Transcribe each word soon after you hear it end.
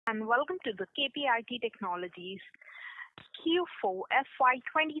and welcome to the KPIT Technologies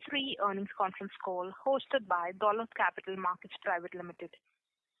Q4FY23 earnings conference call hosted by Dollars Capital Markets Private Limited.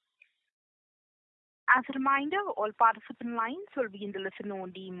 As a reminder, all participant lines will be in the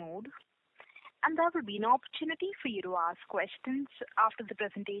listen-only mode, and there will be an opportunity for you to ask questions after the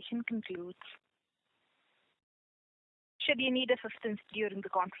presentation concludes. Should you need assistance during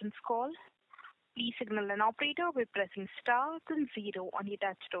the conference call, please signal an operator by pressing star then 0 on your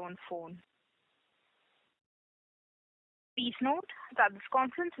touchtone phone. Please note that this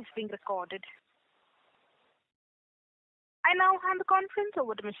conference is being recorded. I now hand the conference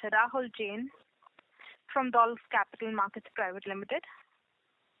over to Mr. Rahul Jain from Dollars Capital Markets Private Limited.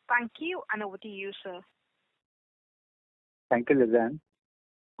 Thank you, and over to you, sir. Thank you, Lizanne.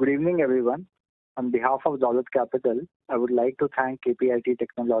 Good evening, everyone. On behalf of Dollars Capital, I would like to thank KPIT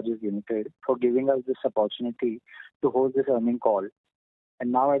Technologies Limited for giving us this opportunity to host this earnings call.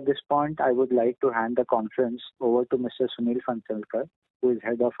 And now at this point, I would like to hand the conference over to Mr. Sunil Phansalkar, who is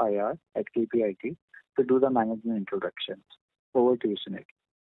Head of IR at KPIT, to do the management introductions. Over to you, Sunil.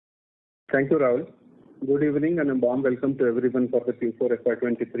 Thank you, Rahul. Good evening and a warm welcome to everyone for the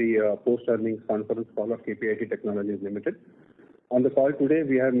Q4FY23 post-earnings conference call of KPIT Technologies Limited. On the call today,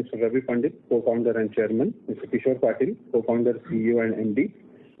 we have Mr. Ravi Pandit, co-founder and chairman, Mr. Kishore Patil, co-founder, CEO and MD,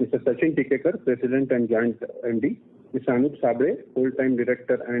 Mr. Sachin Tikekar, president and joint MD, Mr. Anup Sabre, full-time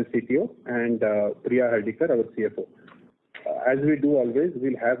director and CTO, and Priya Hardikar, our CFO. As we do always,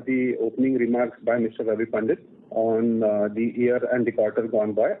 we'll have the opening remarks by Mr. Ravi Pandit on the year and the quarter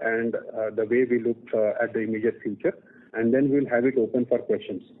gone by and the way we look at the immediate future, and then we'll have it open for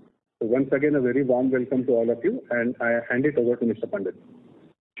questions. So once again, a very warm welcome to all of you, and I hand it over to Mr. Pandit.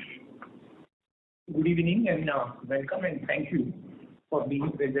 Good evening and welcome, and thank you for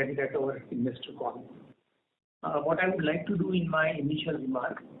being present at our investor call. What I would like to do in my initial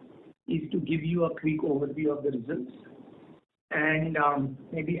remarks is to give you a quick overview of the results and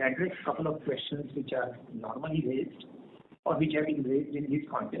maybe address a couple of questions which are normally raised or which have been raised in this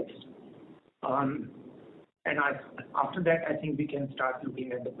context. After that, I think we can start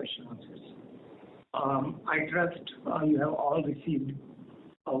looking at the question answers. I trust you have all received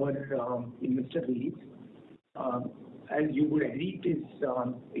our investor release. As you would agree,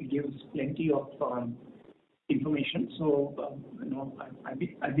 it gives plenty of information. So,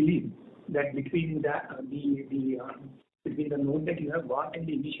 I believe that between the note that you have got and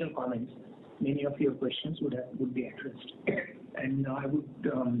the initial comments, many of your questions would be addressed. And I would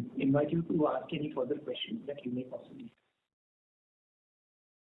invite you to ask any further questions that you may possibly have.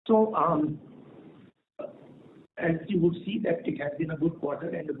 So, as you would see that it has been a good quarter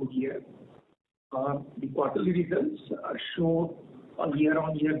and a good year. The quarterly results show a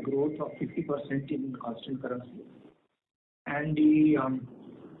year-on-year growth of 50% in constant currency, and the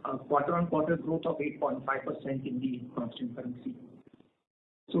quarter-on-quarter growth of 8.5% in the constant currency.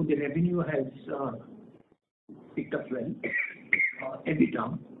 So the revenue has picked up well.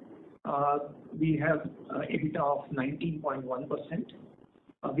 EBITDA, we have EBITDA of 19.1%,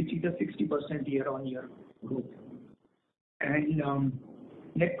 which is a 60% year-on-year growth, and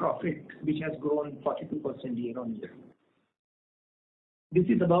net profit, which has grown 42% year-on-year. This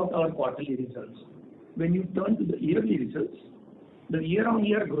is about our quarterly results. When you turn to the yearly results, the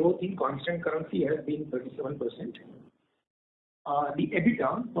year-on-year growth in constant currency has been 37%. The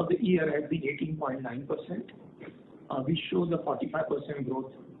EBITDA for the year has been 18.9%, which shows a 45%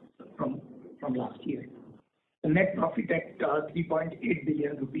 growth from last year. The net profit at 3.8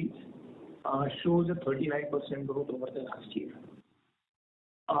 billion rupees shows a 39% growth over the last year.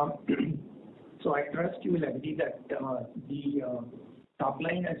 So I trust you will agree that the top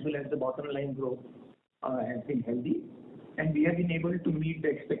line as well as the bottom line growth has been healthy, and we have been able to meet the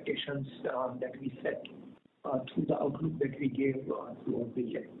expectations that we set through the outlook that we gave throughout the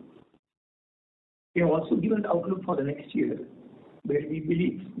year. We have also given the outlook for the next year, where we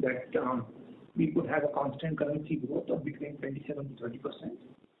believe that we could have a constant currency growth of between 27 to 30%,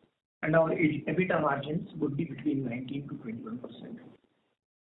 and our EBITDA margins would be between 19 to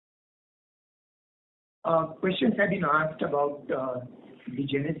 21%. Questions have been asked about the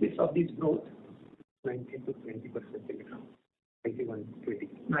genesis of this growth. 19 to 20% EBITDA.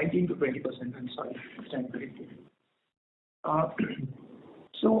 19 to 20%, I'm sorry, stand corrected.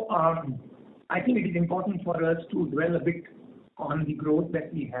 So I think it is important for us to dwell a bit on the growth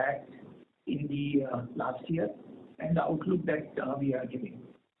that we had in the last year and the outlook that we are giving.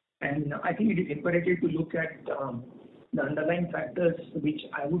 And I think it is imperative to look at the underlying factors, which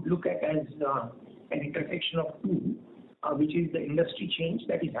I would look at as an intersection of two, which is the industry change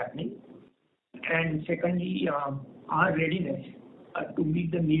that is happening, and secondly, our readiness to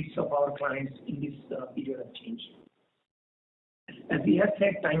meet the needs of our clients in this period of change. As we have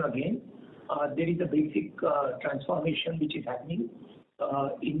said time again, there is a basic transformation which is happening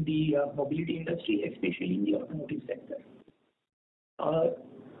in the mobility industry, especially in the automotive sector.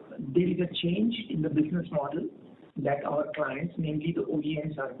 There is a change in the business model that our clients, namely the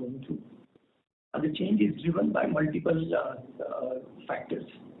OEMs, are going through. The change is driven by multiple factors.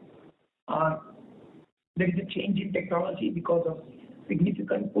 There is a change in technology because of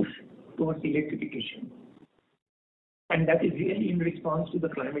significant push towards electrification. And that is really in response to the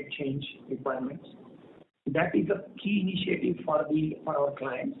climate change requirements. That is a key initiative for our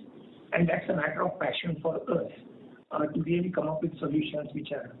clients, and that's a matter of passion for us to really come up with solutions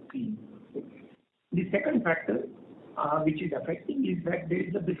which are clean. The second factor which is affecting is that there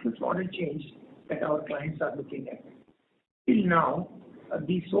is a business model change that our clients are looking at. Till now,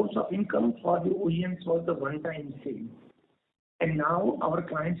 the source of income for the OEMs was the one-time sale. And now our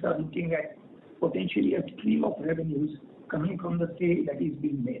clients are looking at potentially a stream of revenues coming from the sale that is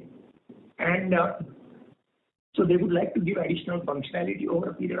being made. And so they would like to give additional functionality over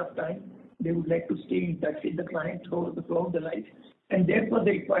a period of time. They would like to stay in touch with the client throughout the life, and therefore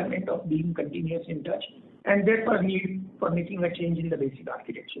the requirement of being continuous in touch, and therefore need for making a change in the basic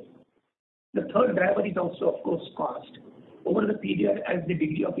architecture. The third driver is also, of course, cost. Over the period, as the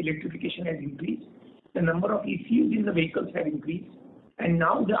degree of electrification has increased, the number of ECUs in the vehicles have increased, and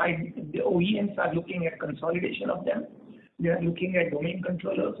now the OEMs are looking at consolidation of them. They are looking at domain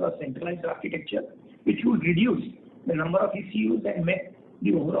controllers or centralized architecture, which would reduce the number of ECUs and make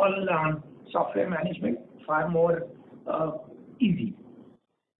the overall software management far more easy.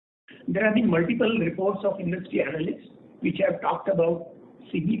 There have been multiple reports of industry analysts which have talked about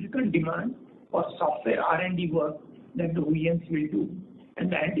significant demand for software R&D work that the OEMs will do.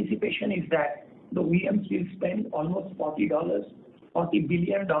 And the anticipation is that the OEMs will spend almost $40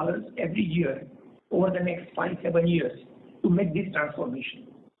 billion every year over the next 5-7 years to make this transformation.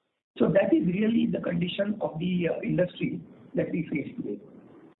 So that is really the condition of the industry that we face today.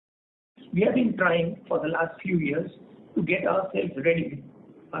 We have been trying for the last few years to get ourselves ready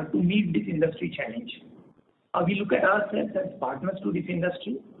to meet this industry challenge. We look at ourselves as partners to this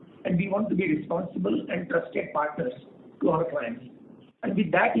industry, and we want to be responsible and trusted partners to our clients. And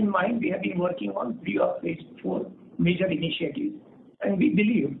with that in mind, we have been working on 3 or 4 major initiatives, and we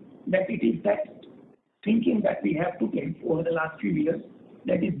believe that it is that thinking that we have put in over the last few years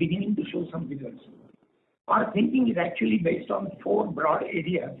that is beginning to show some results. Our thinking is actually based on 4 broad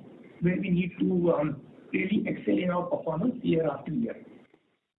areas where we need to really excel in our performance year after year.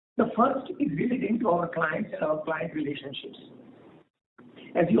 The first is relating to our clients and our client relationships.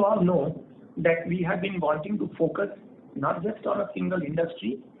 As you all know, that we have been wanting to focus not just on a single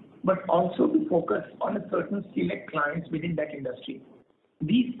industry, but also to focus on a certain select clients within that industry.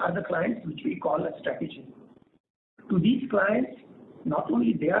 These are the clients which we call a strategy. To these clients, not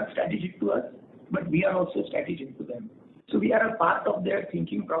only they are strategic to us, but we are also strategic to them. So we are a part of their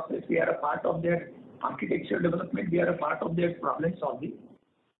thinking process, we are a part of their architecture development, we are a part of their problem solving.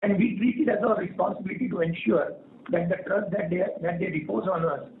 And we treat it as our responsibility to ensure that the trust that they repose on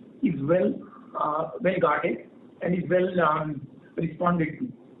us is well guarded and is well responded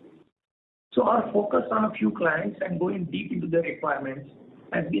to. So our focus on a few clients and going deep into their requirements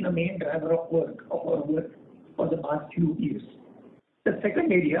has been a main driver of our work for the past few years. The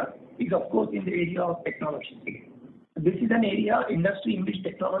second area is, of course, in the area of technology. This is an area, industry in which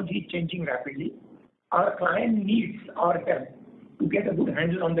technology is changing rapidly. Our client needs our help to get a good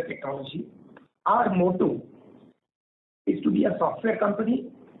handle on the technology. Our motto is to be a software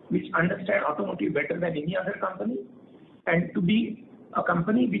company which understands automotive better than any other company, and to be a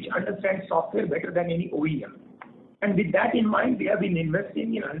company which understands software better than any OEM. And with that in mind, we have been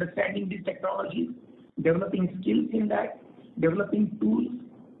investing in understanding these technologies, developing skills in that, developing tools,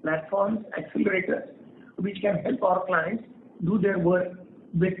 platforms, accelerators, which can help our clients do their work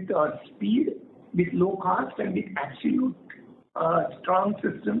with speed, with low cost, and with absolute strong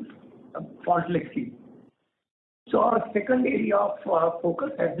systems faultlessly. So our second area of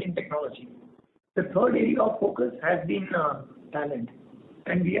focus has been technology. The third area of focus has been talent.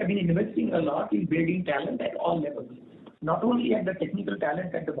 And we have been investing a lot in building talent at all levels, not only at the technical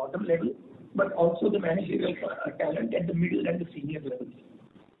talent at the bottom level, but also the managerial talent at the middle and the senior levels.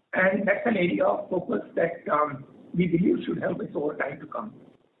 And that's an area of focus that we believe should help us over time to come.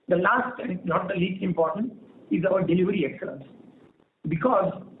 The last and not the least important is our delivery excellence.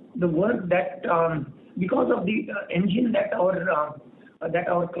 Because the work that, because of the engine that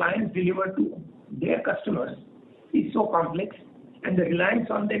our clients deliver to their customers is so complex, and the reliance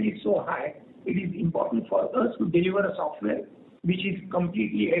on them is so high, it is important for us to deliver a software which is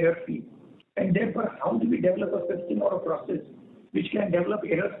completely error-free. And therefore, how do we develop a system or a process which can develop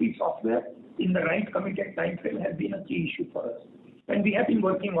error-free software in the right committed time frame has been a key issue for us. And we have been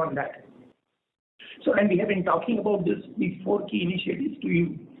working on that. So, and we have been talking about these 4 key initiatives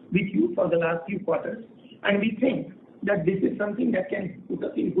with you for the last few quarters. And we think that this is something that can put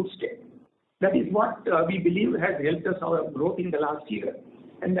us in good stead. That is what we believe has helped us our growth in the last year.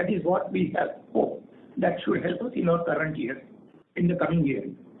 And that is what we have hope that should help us in our current year, in the coming year.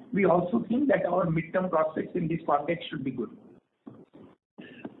 We also think that our midterm prospects in this context should be good.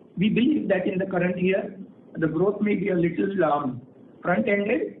 We believe that in the current year, the growth may be a little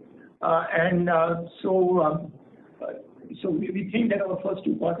front-ended, so we think that our first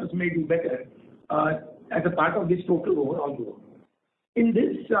 2 quarters may do better as a part of this total overall growth. In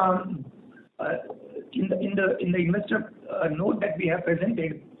this, in the investor note that we have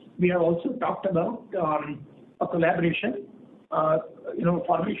presented, we have also talked about a collaboration,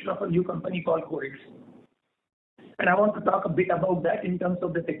 formation of a new company called Qorix. And I want to talk a bit about that in terms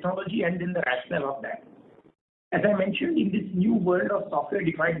of the technology and then the rationale of that. As I mentioned, in this new world of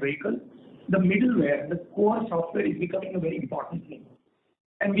software-defined vehicle, the middleware, the core software is becoming a very important thing.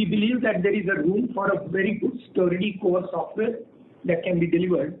 And we believe that there is a room for a very good, sturdy core software that can be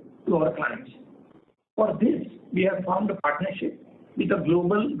delivered to our clients. For this, we have found a partnership with a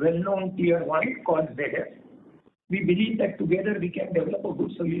global, well-known tier 1 called ZF. We believe that together we can develop a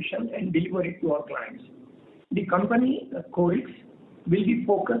good solution and deliver it to our clients. The company, Qorix, will be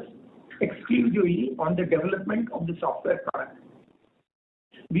focused exclusively on the development of the software product.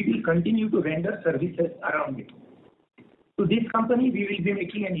 We will continue to render services around it. To this company, we will be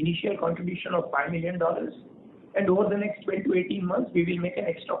making an initial contribution of $5 million, and over the next 12 to 18 months, we will make an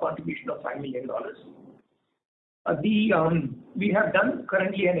extra contribution of $5 million. We have done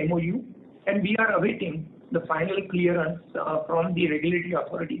currently an MOU, and we are awaiting the final clearance from the regulatory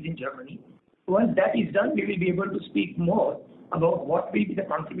authorities in Germany. Once that is done, we will be able to speak more about what will be the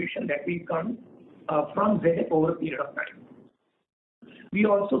contribution that will come from ZF over a period of time. We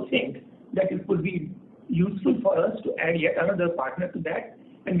also think that it could be useful for us to add yet another partner to that,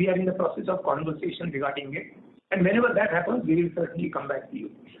 and we are in the process of conversation regarding it. And whenever that happens, we will certainly come back to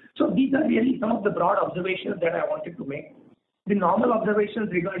you. So these are really some of the broad observations that I wanted to make. The normal observations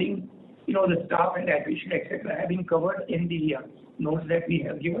regarding, the staff and attrition, etc., have been covered in the notes that we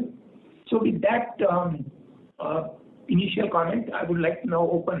have given. So with that initial comment, I would like to now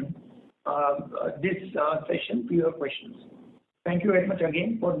open this session to your questions. Thank you very much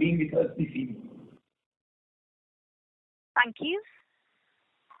again for being with us this evening. Thank you.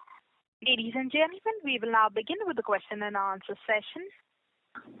 Ladies and gentlemen, we will now begin with the question and answer session.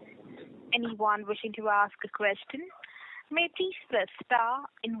 Anyone wishing to ask a question may please press star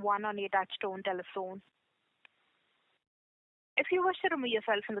and 1 on your touchtone telephone. If you wish to remove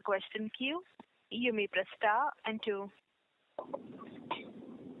yourself from the question queue, you may press star and 2.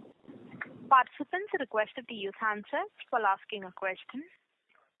 Participants are requested to use handsets while asking a question.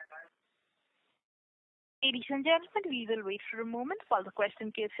 Ladies and gentlemen, we will wait for a moment while the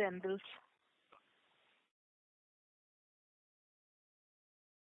question queue assembles.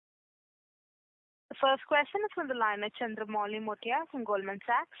 The first question is from the line of Chandramouli Muthiah from Goldman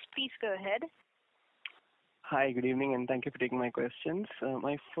Sachs. Please go ahead. Hi, good evening, and thank you for taking my questions.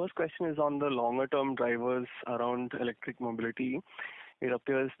 My first question is on the longer-term drivers around electric mobility. It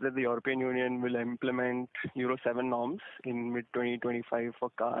appears that the European Union will implement Euro 7 norms in mid-2025 for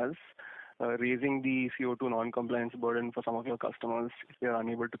cars, raising the CO2 non-compliance burden for some of your customers if they are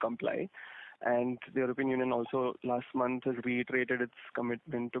unable to comply. And the European Union also last month has reiterated its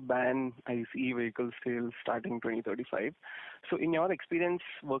commitment to ban ICE vehicle sales starting 2035. So in your experience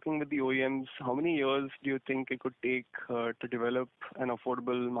working with the OEMs, how many years do you think it could take to develop an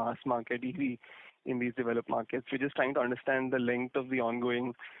affordable mass market EV in these developed markets? We're just trying to understand the length of the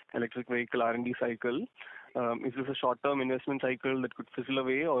ongoing electric vehicle R&D cycle. Is this a short-term investment cycle that could fizzle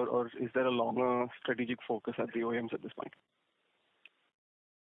away, or is there a longer strategic focus at the OEMs at this point?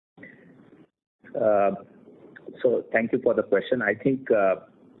 So thank you for the question. I think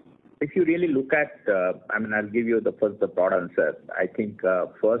if you really look at, I'll give you the broad answer. I think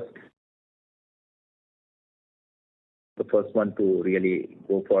the first one to really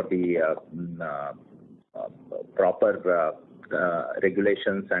go for the proper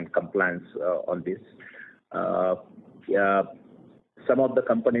regulations and compliance on this. Some of the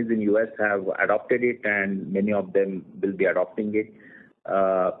companies in US have adopted it, and many of them will be adopting it.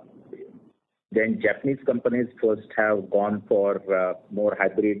 Then Japanese companies first have gone for more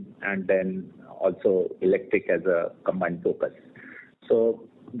hybrid and then also electric as a combined focus. So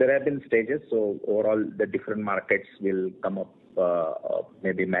there have been stages. So overall, the different markets will come up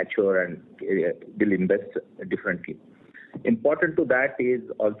maybe mature and will invest differently. Important to that is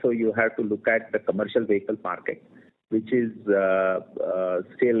also you have to look at the commercial vehicle market, which is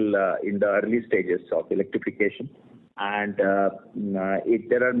still in the early stages of electrification. And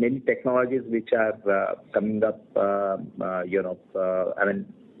there are many technologies which are coming up,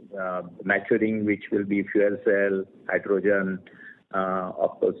 maturing, which will be fuel cell, hydrogen,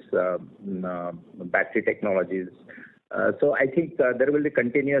 of course, battery technologies. So I think there will be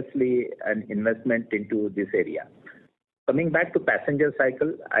continuously an investment into this area. Coming back to passenger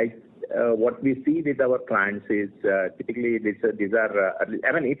cycle, what we see with our clients is typically these are,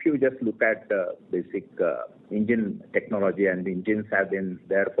 if you just look at basic engine technology, and the engines have been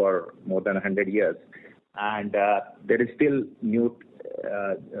there for more than 100 years, and there is still new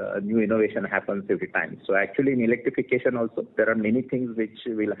innovation happens every time. So actually in electrification also, there are many things which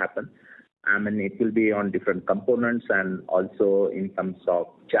will happen. It will be on different components and also in terms of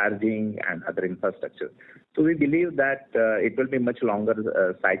charging and other infrastructure. So we believe that it will be much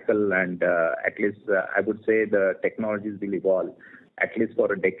longer cycle, and at least I would say the technologies will evolve at least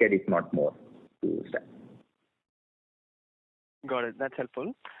for a decade, if not more, to start. Got it. That's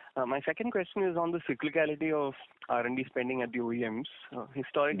helpful. My second question is on the cyclicality of R&D spending at the OEMs.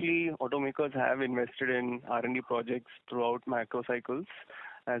 Historically, automakers have invested in R&D projects throughout macro cycles,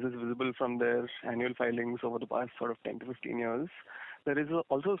 as is visible from their annual filings over the past sort of 10 to 15 years. There is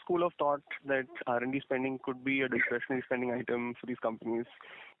also a school of thought that R&D spending could be a discretionary spending item for these companies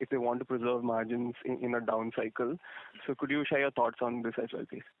if they want to preserve margins in a down cycle. So could you share your thoughts on this as well,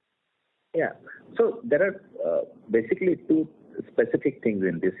 please? Yeah. So there are basically two specific things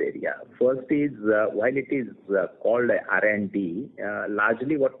in this area. First is, while it is called R&D,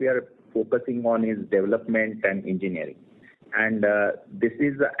 largely what we are focusing on is development and engineering. And this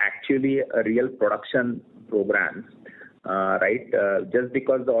is actually a real production programs, right? Just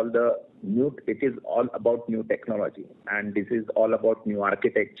because it is all about new technology, and this is all about new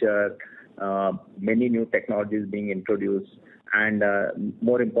architecture, many new technologies being introduced, and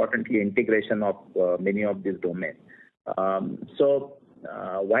more importantly, integration of many of these domains. So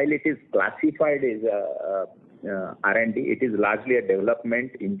while it is classified as R&D, it is largely a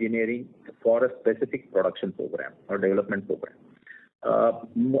development engineering for a specific production program or development program.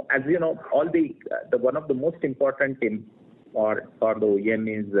 As you know, one of the most important for the OEM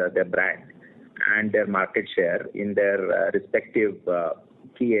is their brand and their market share in their respective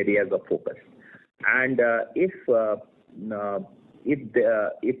key areas of focus. And if the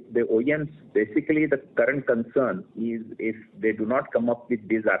OEMs, basically the current concern is if they do not come up with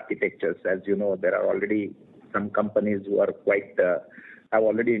these architectures, as you know, there are already some companies who are have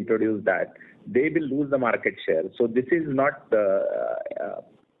already introduced that, they will lose the market share. So this is not,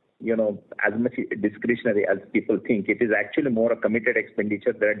 as much discretionary as people think. It is actually more a committed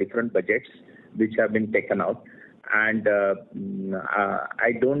expenditure. There are different budgets which have been taken out. And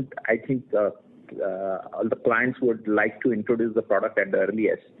I think all the clients would like to introduce the product at the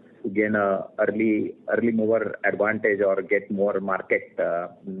earliest to gain a early mover advantage or get more market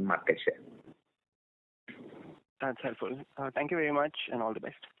share. That's helpful. Thank you very much, and all the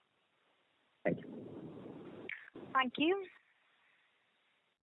best. Thank you. Thank you.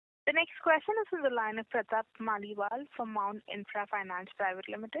 The next question is on the line of Pratap Maliwal from Mount Infra Finance Private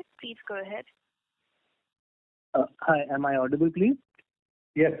Limited. Please go ahead. Hi, am I audible, please?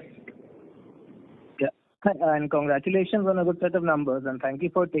 Yes. Yeah. Hi, and congratulations on a good set of numbers, and thank you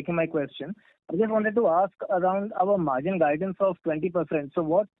for taking my question. I just wanted to ask around our margin guidance of 20%. So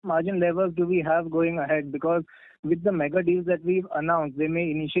what margin levels do we have going ahead? Because with the mega deals that we've announced, they may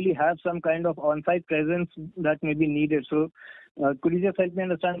initially have some kind of on-site presence that may be needed. So could you just help me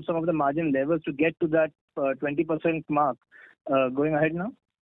understand some of the margin levels to get to that 20% mark going ahead now?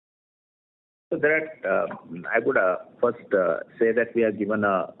 So I would first say that we are given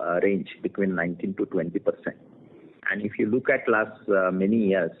a range between 19 to 20%. And if you look at last many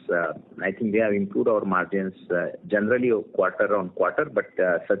years, I think we have improved our margins generally quarter on quarter, but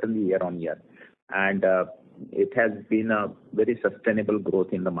certainly year on year. And it has been a very sustainable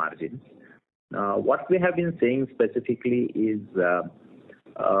growth in the margins. What we have been saying specifically is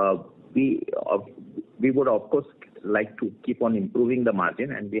we would of course like to keep on improving the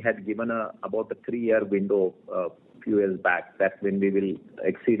margin, and we had given about a 3-year window a few years back that when we will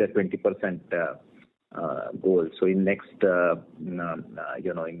exceed a 20% goal. So in next in a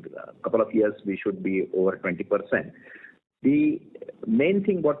couple of years we should be over 20%. The main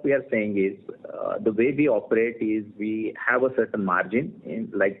thing what we are saying is the way we operate is we have a certain margin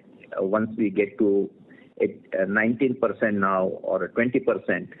in once we get to 19% now or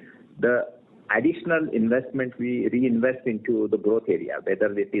 20%, the additional investment we reinvest into the growth area,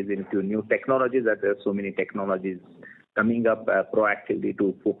 whether it is into new technologies, that there are so many technologies coming up proactively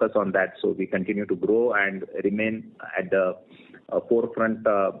to focus on that. So we continue to grow and remain at the forefront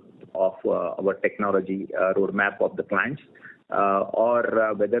of our technology roadmap of the clients,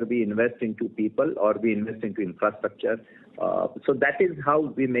 or whether we invest into people or we invest into infrastructure. So that is how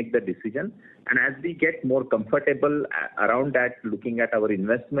we make the decision. And as we get more comfortable around that, looking at our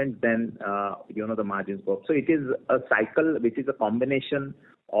investment, then the margins go up. So it is a cycle which is a combination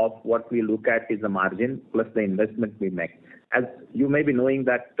of what we look at is the margin plus the investment we make. As you may be knowing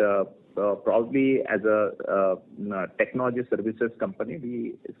that probably as a technology services company,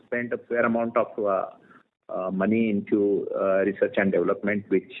 we spend a fair amount of money into research and development,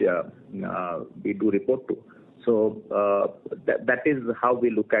 which we do report to. So that is how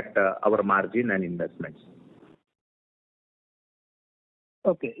we look at our margin and investments.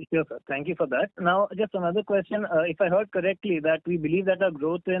 Okay, sure, sir. Thank you for that. Now, just another question. If I heard correctly, that we believe that our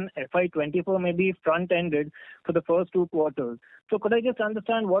growth in FY24 may be front-ended for the first 2 quarters. So could I just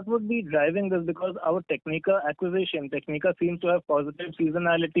understand what would be driving this? Because our Technica acquisition, Technica seems to have positive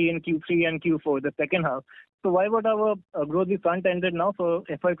seasonality in Q3 and Q4, the second half. So why would our growth be front-ended now for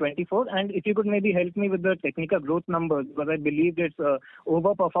FY24? And if you could maybe help me with the Technica growth numbers, because I believe it's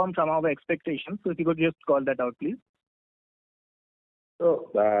overperformed some of our expectations. So if you could just call that out, please.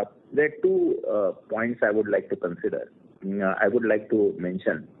 So there are 2 points I would like to consider. I would like to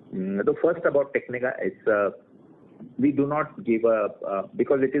mention. The first about Technica is we do not give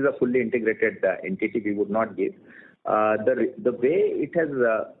because it is a fully integrated entity, we would not give. The way it has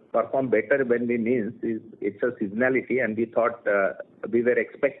performed better when we means is it's a seasonality, and we thought we were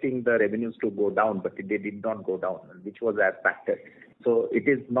expecting the revenues to go down, but they did not go down, which was as factor. So it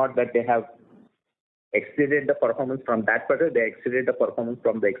is not that they have exceeded the performance from that quarter, they exceeded the performance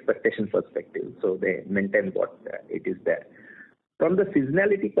from the expectation perspective. So they maintain what it is there. From the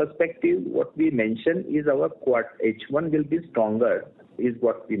seasonality perspective, what we mentioned is our H1 will be stronger, is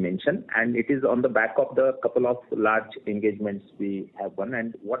what we mentioned, and it is on the back of the couple of large engagements we have won.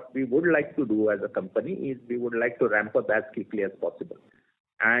 And what we would like to do as a company is we would like to ramp up as quickly as possible.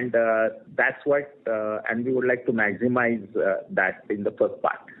 And that's what, and we would like to maximize that in the first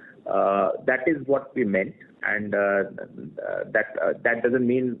part. That is what we meant, and that doesn't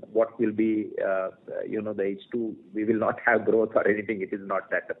mean what will be, the H2, we will not have growth or anything. It is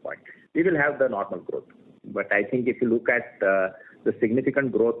not that the point. We will have the normal growth. But I think if you look at the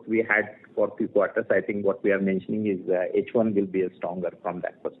significant growth we had for 2 quarters, I think what we are mentioning is H1 will be stronger from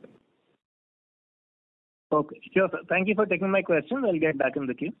that perspective. Okay, sure, sir. Thank you for taking my questions. I'll get back in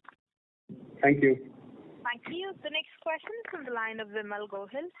the queue. Thank you. Thank you. The next question is from the line of Vimal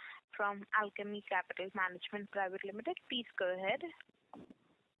Gohil from Alchemy Capital Management Private Limited. Please go ahead.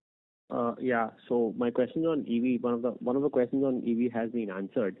 So my question on EV, one of the questions on EV has been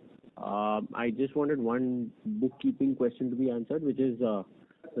answered. I just wanted one bookkeeping question to be answered, which is the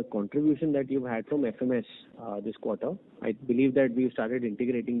contribution that you've had from FMS this quarter. I believe that we've started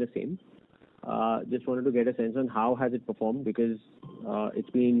integrating the same. Just wanted to get a sense on how has it performed, because it's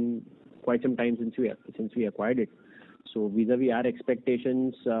been quite some time since we acquired it. So vis-a-vis our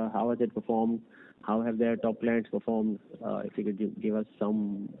expectations, how has it performed? How have their top clients performed? If you could give us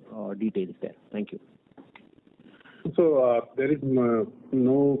some details there. Thank you. So there is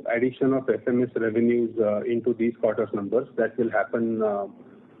no addition of FMS revenues into these quarters numbers. That will happen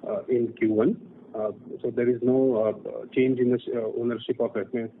in Q1. So there is no change in the ownership of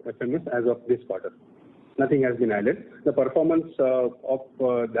FMS as of this quarter. Nothing has been added. The performance of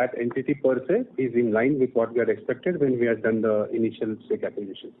that entity per se is in line with what we had expected when we had done the initial stake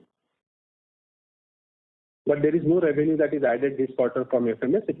acquisition. But there is no revenue that is added this quarter from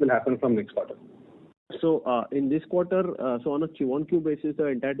FMS. It will happen from next quarter. So in this quarter, so on a Q1Q basis, the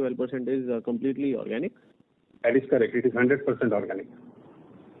entire 12% is completely organic? That is correct. It is 100% organic.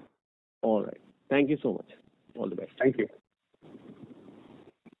 All right. Thank you so much. All the best. Thank you.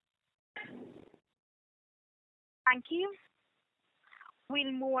 Thank you.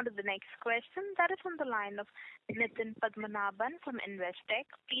 We'll move on to the next question. That is on the line of Nitin Padmanabhan from Investec.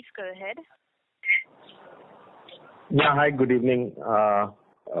 Please go ahead. Yeah, hi, good evening.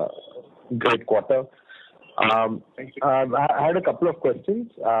 Great quarter. I had a couple of questions.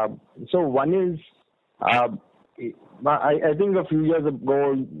 So one is, I think a few years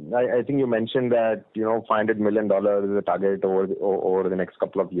ago, I think you mentioned that, $500 million is a target over the next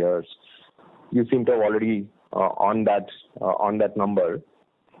couple of years. You seem to have already on that number,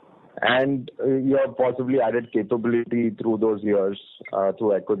 and you have possibly added capability through those years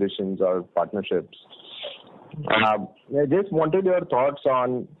through acquisitions or partnerships. I just wanted your thoughts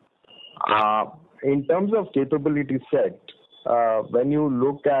on In terms of capability set, when you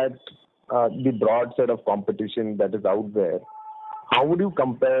look at the broad set of competition that is out there, how would you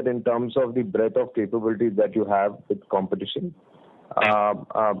compare in terms of the breadth of capabilities that you have with competition?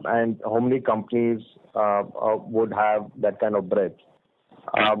 And how many companies would have that kind of breadth?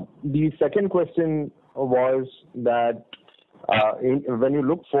 The second question was that when you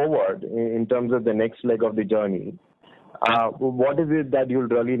look forward in terms of the next leg of the journey, what is it that you'll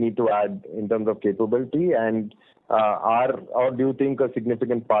really need to add in terms of capability, and or do you think a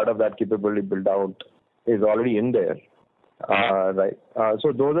significant part of that capability build out is already in there? Right.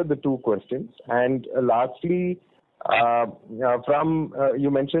 So those are the two questions. And lastly,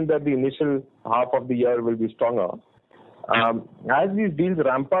 you mentioned that the initial half of the year will be stronger. As these deals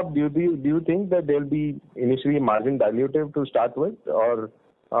ramp up, do you think that they'll be initially margin dilutive to start with, or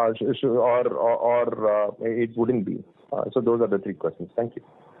it wouldn't be? So those are the three questions. Thank you.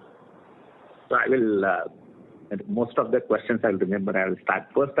 So I will. Most of the questions I'll remember. I will start.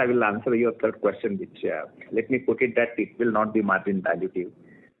 First, I will answer your third question, which let me put it that it will not be margin dilutive.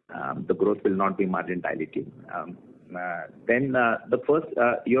 The growth will not be margin dilutive. Then the first,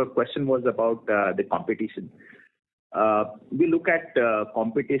 your question was about the competition. We look at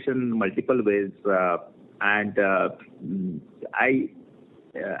competition multiple ways, and I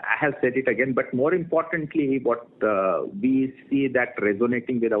have said it again, but more importantly, what we see that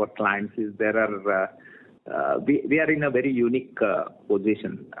resonating with our clients is we are in a very unique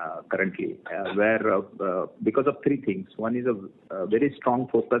position currently, where because of three things. One is a very strong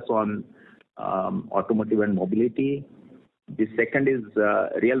focus on automotive and mobility. The second is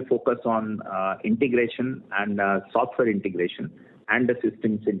real focus on integration and software integration and the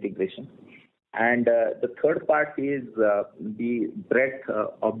systems integration. And the third part is the breadth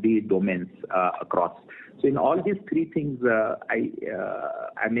of the domains across. So in all these three things, I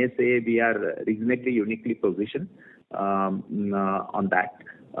may say we are reasonably uniquely positioned on that.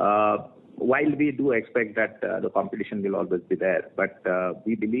 While we do expect that the competition will always be there, but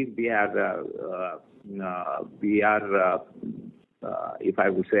we believe we are if I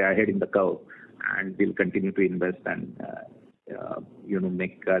would say, ahead in the curve, and we'll continue to invest and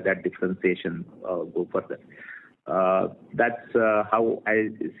make that differentiation go further. That's how I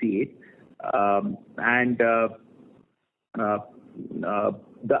see it. And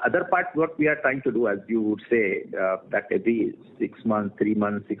the other part, what we are trying to do, as you would say, that every 6 months, 3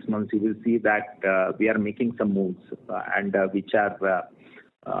 months, 6 months, you will see that we are making some moves, and which are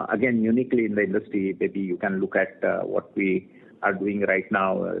again uniquely in the industry. Maybe you can look at what we are doing right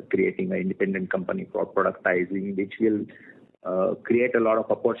now, creating an independent company for productizing, which will create a lot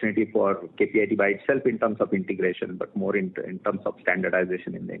of opportunity for KPIT by itself in terms of integration, but more in terms of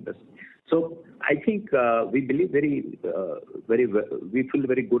standardization in the industry. So I think we believe we feel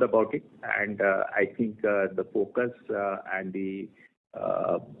very good about it, and I think the focus and the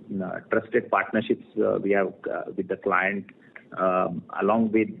trusted partnerships we have with the client,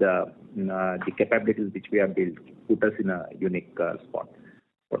 along with the capabilities which we have built, put us in a unique spot.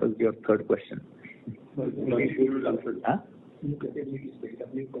 What was your third question?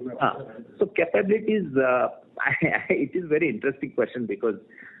 So capabilities, it is very interesting question, because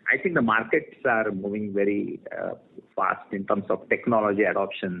I think the markets are moving very fast in terms of technology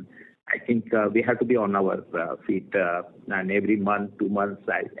adoption. I think we have to be on our feet, and every month, 2 months,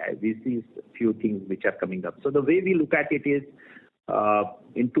 we see a few things which are coming up. So the way we look at it is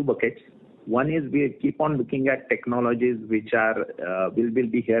in two buckets. One is we keep on looking at technologies which are will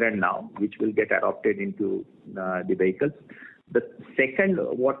be here and now, which will get adopted into the vehicles. The second,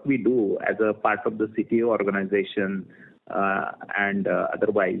 what we do as a part of the CTO organization and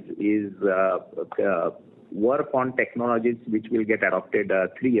otherwise is work on technologies which will get adopted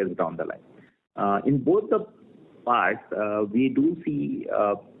 3 years down the line. In both the parts, we do see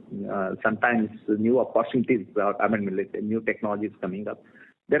sometimes new opportunities, new technologies coming up.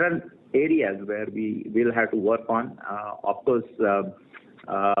 There are areas where we will have to work on. Of course,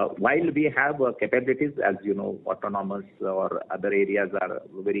 while we have capabilities, as you know, autonomous or other areas are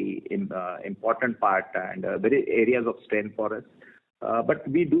very important part and very areas of strength for us. But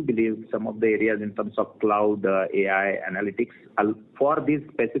we do believe some of the areas in terms of cloud, AI, analytics, for this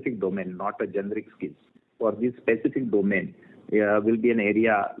specific domain, not a generic skills, for this specific domain, will be an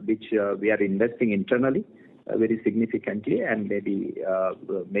area which we are investing internally very significantly, and maybe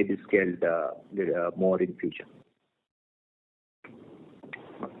scaled more in future.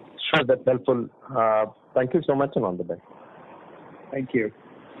 Sure, that's helpful. Thank you so much, and all the best. Thank you.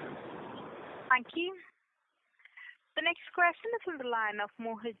 Thank you. The next question is from the line of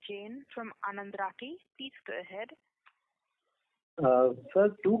Mohit Jain from Anand Rathi. Please go ahead.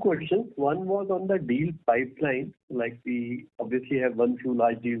 Sir, two questions. One was on the deal pipeline. Like we obviously have won few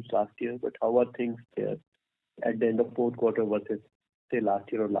large deals last year, but how are things there at the end of fourth quarter versus say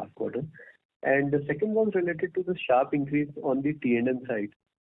last year or last quarter? And the second was related to the sharp increase on the T&M side.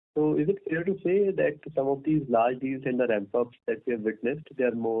 So is it fair to say that some of these large deals and the ramp-ups that we have witnessed, they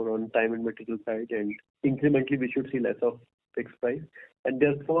are more on time and material side, and incrementally we should see less of fixed price? And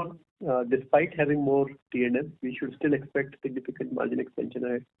therefore, despite having more T&M, we should still expect significant margin expansion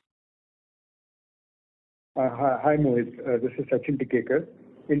ahead. Hi, Mohit. This is Sachin Tikekar.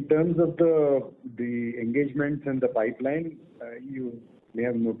 In terms of the engagements and the pipeline, you may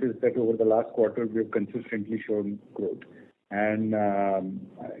have noticed that over the last quarter we have consistently shown growth, and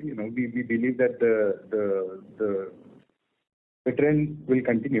we believe that the trend will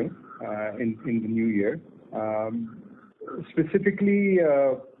continue in the new year. Specifically,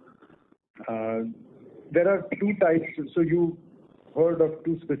 there are two types. So you heard of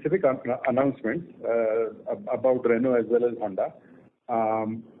two specific announcements about Renault as well as Honda.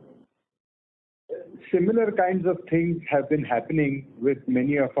 Similar kinds of things have been happening with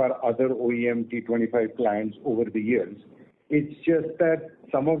many of our other OEM T25 clients over the years. It's just that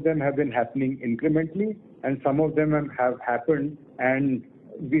some of them have been happening incrementally and some of them have happened and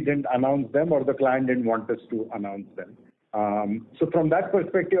we didn't announce them or the client didn't want us to announce them. So from that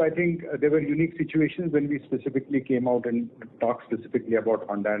perspective, I think there were unique situations when we specifically came out and talked specifically about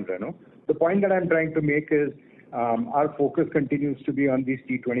Honda and Renault. The point that I'm trying to make is our focus continues to be on these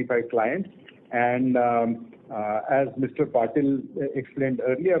T25 clients, and as Mr. Patil explained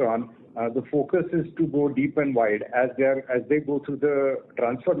earlier on, the focus is to go deep and wide as they go through the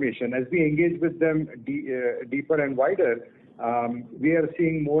transformation. As we engage with them deeper and wider, we are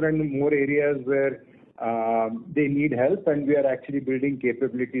seeing more and more areas where they need help, and we are actually building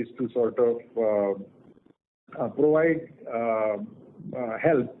capabilities to sort of provide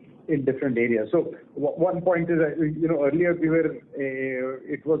help in different areas. So one point is that, earlier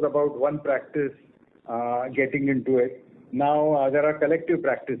it was about one practice getting into it. Now there are collective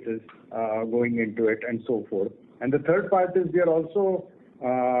practices going into it and so forth. And the third part is we are also,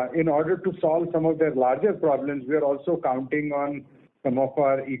 in order to solve some of their larger problems, we are also counting on some of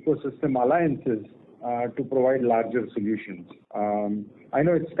our ecosystem alliances to provide larger solutions. I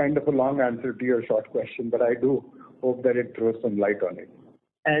know it's kind of a long answer to your short question, but I do hope that it throws some light on it.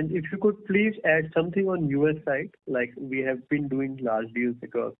 And if you could please add something on US side, like we have been doing large deals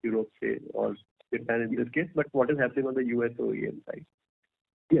across Europe, say, or Japan in this case, but what is happening on the US OEM side?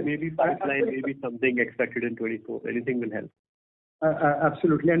 Yes. Maybe pipeline, maybe something expected in 24. Anything will help.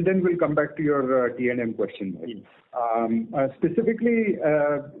 Absolutely, and then we'll come back to your T&M question. Specifically,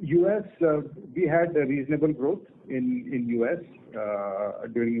 US, we had a reasonable growth in US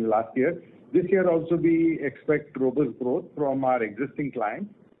during the last year. This year also we expect robust growth from our existing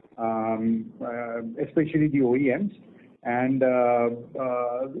clients, especially the OEMs, and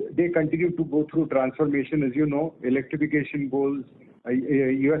they continue to go through transformation. As you know, electrification goals.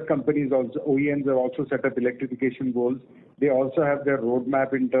 US companies also, OEMs have also set up electrification goals. They also have their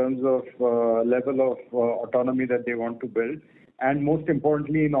roadmap in terms of level of autonomy that they want to build. And most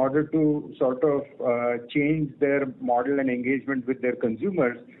importantly, in order to sort of change their model and engagement with their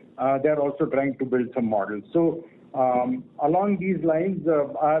consumers, they're also trying to build some models. So along these lines,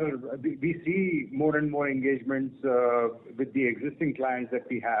 we see more and more engagements with the existing clients that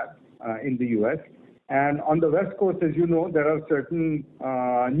we have in the US. And on the West Coast, as you know, there are certain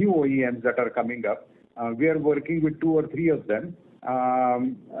new OEMs that are coming up. We are working with 2 or 3 of them.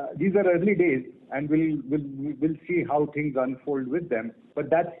 These are early days, and we'll see how things unfold with them. But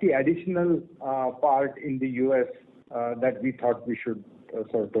that's the additional part in the US that we thought we should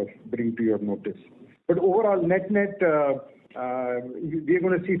sort of bring to your notice. But overall, net, we're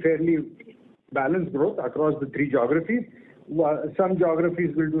going to see fairly balanced growth across the 3 geographies. Some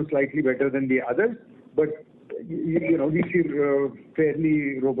geographies will do slightly better than the others, but we see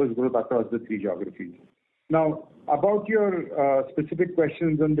fairly robust growth across the 3 geographies. Now, about your specific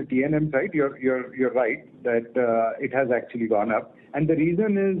questions on the T&M side, you're right that it has actually gone up, and the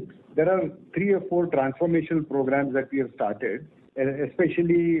reason is there are 3 or 4 transformational programs that we have started,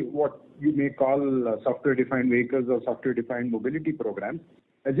 especially what you may call software-defined vehicles or software-defined mobility programs.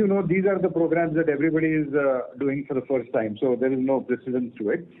 As you know, these are the programs that everybody is doing for the first time, so there is no precedence to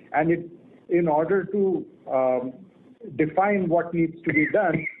it. And in order to define what needs to be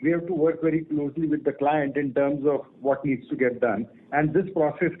done, we have to work very closely with the client in terms of what needs to get done. And this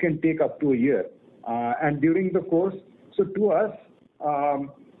process can take up to a year. And during the course, so to us,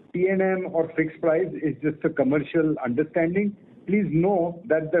 T&M or fixed price is just a commercial understanding. Please know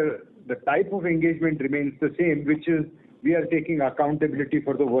that the type of engagement remains the same, which is we are taking accountability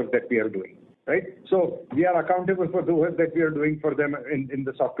for the work that we are doing. Right? So we are accountable for the work that we are doing for them in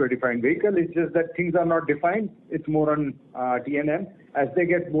the software-defined vehicle. It's just that things are not defined. It's more on T&M. As they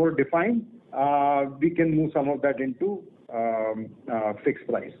get more defined, we can move some of that into fixed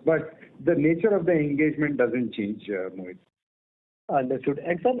price. But the nature of the engagement doesn't change, Mohit. Understood.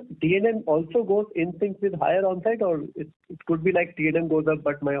 And sir, T&M also goes in sync with higher on-site, or it could be like T&M goes up,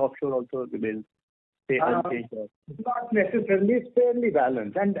 but my offshore also remains unchanged? Not necessarily. It's fairly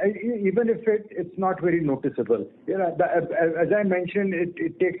balanced, and even if it's not very noticeable. As I mentioned,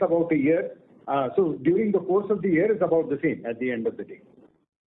 it takes about a year. So during the course of the year, it's about the same at the end of the day.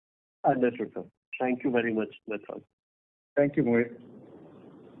 Understood, sir. Thank you very much. That's all. Thank you, Mohit.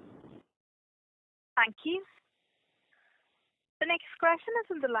 Thank you. The next question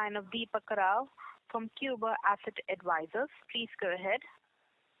is on the line of Deepak Rao from Cuba Asset Advisors. Please go ahead.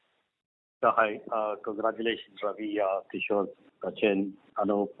 Hi. Congratulations, Ravi, Kishore, Sachin,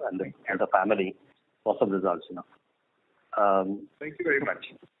 Anup, and the family. Awesome results, Thank you very much.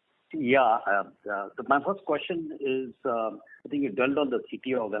 Yeah. My first question is, I think you dwelled on the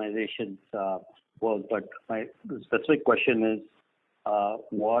CTO organization's work, but my specific question is,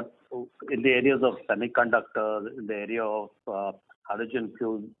 what in the areas of semiconductors, in the area of hydrogen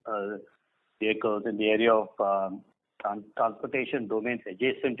fuel vehicles, in the area of transportation domains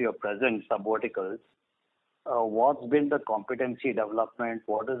adjacent to your present sub-verticals, what's been the competency development?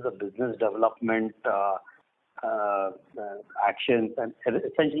 What is the business development actions? And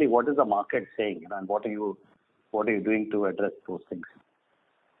essentially, what is the market saying? And what are you doing to address those things?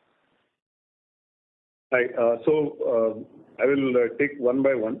 Hi. So I will take one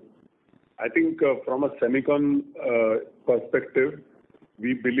by one. I think from a semicon perspective,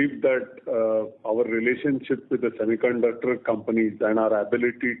 we believe that our relationship with the semiconductor companies and our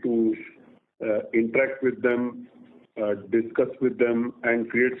ability to interact with them, discuss with them, and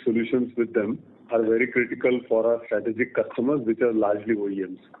create solutions with them are very critical for our strategic customers, which are largely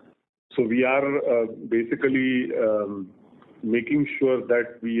OEMs. So we are basically making sure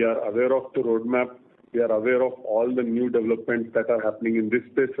that we are aware of the roadmap, we are aware of all the new developments that are happening in this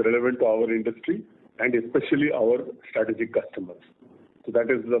space relevant to our industry, and especially our strategic customers. So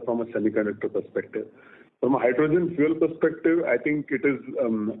that is from a semiconductor perspective. From a hydrogen fuel perspective, I think it is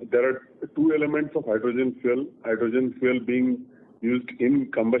there are two elements of hydrogen fuel. Hydrogen fuel being used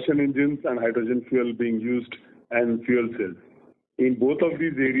in combustion engines and hydrogen fuel being used in fuel cells. In both of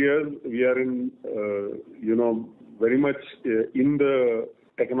these areas, we are in very much in the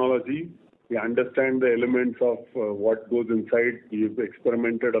technology. We understand the elements of what goes inside. We've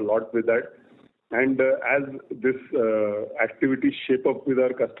experimented a lot with that. And as this activities shape up with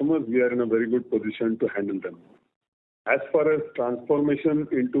our customers, we are in a very good position to handle them. As far as transformation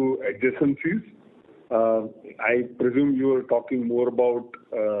into adjacencies, I presume you are talking more about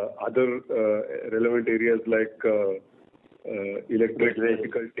other relevant areas like electric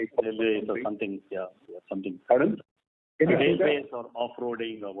vertical takeoff. Railways or something, something. Pardon? Railways or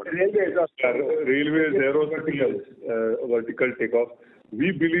off-roading or whatever. Railways, aerospace, vertical takeoff.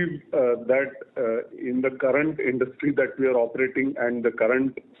 We believe that in the current industry that we are operating and the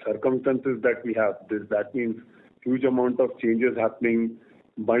current circumstances that we have, that means huge amount of changes happening,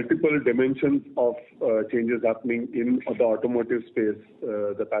 multiple dimensions of changes happening in the automotive space,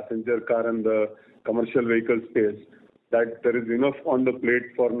 the passenger car and the commercial vehicle space, that there is enough on the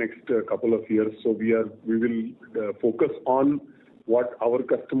plate for next couple of years. So we will focus on what our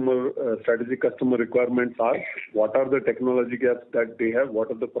strategic customer requirements are, what are the technology gaps that they have, what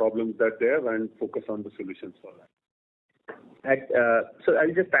are the problems that they have, and focus on the solutions for that. So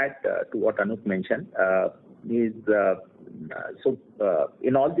I'll just add to what Anup mentioned. In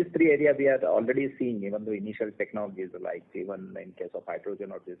all these three areas, we are already seeing even the initial technologies, like even in case of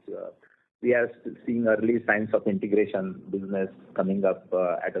hydrogen or this, we are seeing early signs of integration business coming up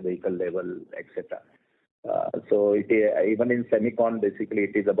at a vehicle level, etc. So even in semicon, basically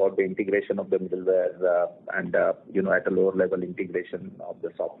it is about the integration of the middleware and at a lower level integration of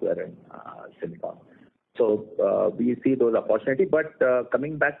the software and semicon. So we see those opportunities. But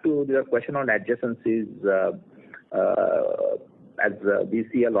coming back to your question on adjacencies, as we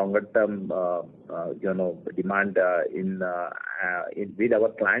see a longer term demand with our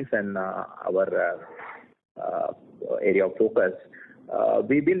clients and our area of focus,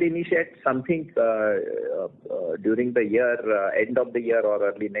 we will initiate something during the year, end of the year or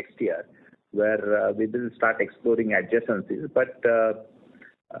early next year, where we will start exploring adjacencies. But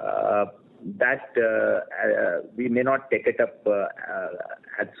that we may not take it up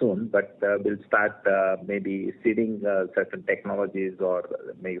as soon, but we'll start maybe seeding certain technologies or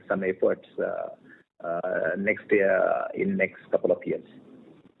make some efforts next year, in next couple of years.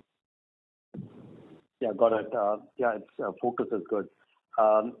 Yeah, got it. Its focus is good.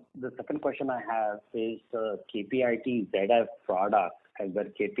 The second question I have is the KPIT ZF product, and where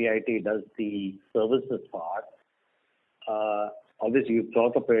KPIT does the services part. Obviously, you've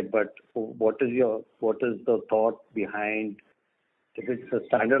thought of it, but what is the thought behind? If it's a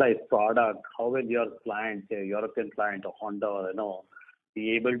standardized product, how will your client, say a European client or Honda,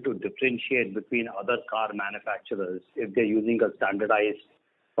 be able to differentiate between other car manufacturers if they're using a standardized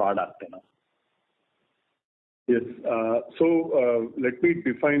product? Yes. So let me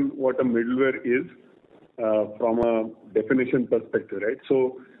define what a middleware is from a definition perspective, right?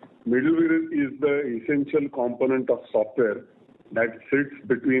 So middleware is the essential component of software that sits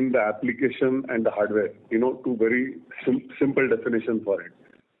between the application and the hardware. Two very simple definition for it.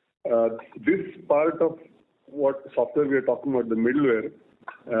 This part of what software we are talking about, the middleware,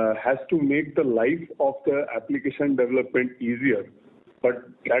 has to make the life of the application development easier. But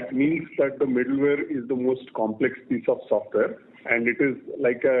that means that the middleware is the most complex piece of software, and it is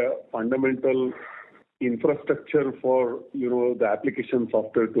like a fundamental infrastructure for the application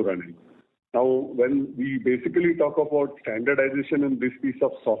software to run in. Now, when we basically talk about standardization in this piece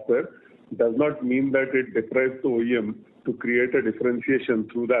of software, does not mean that it deprives the OEM to create a differentiation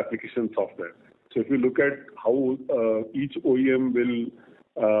through the application software. So if you look at how each OEM will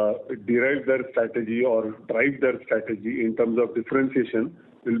derive their strategy or drive their strategy in terms of differentiation,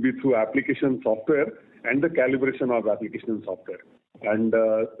 will be through application software and the calibration of application software. And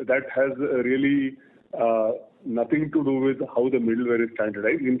that has really nothing to do with how the middleware is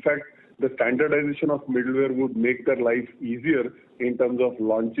standardized. In fact, the standardization of middleware would make their life easier in terms of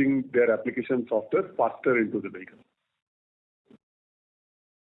launching their application software faster into the vehicle.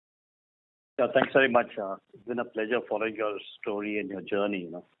 Yeah, thanks very much. It's been a pleasure following your story and your journey.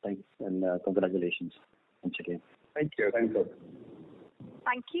 Thanks and congratulations once again. Thank you. Thank you.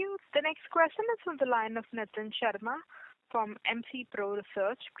 Thank you. The next question is from the line of Nitin Sharma from MC Pro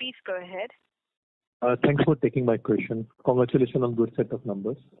Research. Please go ahead. Thanks for taking my question. Congratulations on good set of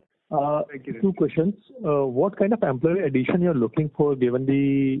numbers. Thank you. Two questions. What kind of employee addition you're looking for given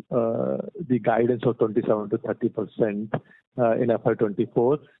the guidance of 27 to 30% in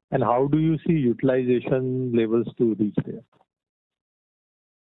FY24, and how do you see utilization levels to reach there?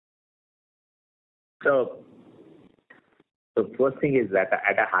 So the first thing is that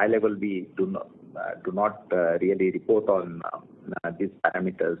at a high level, we do not really report on these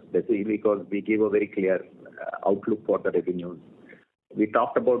parameters, basically because we give a very clear outlook for the revenues. We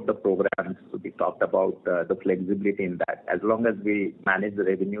talked about the programs, we talked about the flexibility in that. As long as we manage the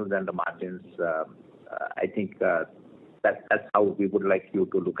revenues and the margins, I think that's how we would like you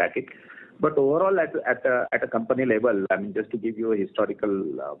to look at it. But overall, at a company level, I mean, just to give you a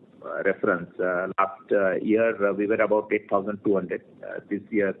historical reference, last year we were about 8,200. This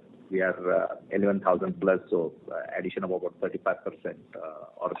year we are 11,000 plus, so addition of about 35%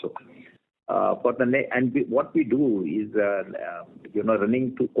 or so. What we do is,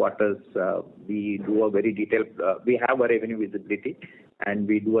 running 2 quarters, we do a very detailed. We have a revenue visibility, and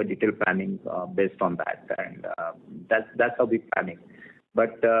we do a detailed planning based on that, and that's how we planning.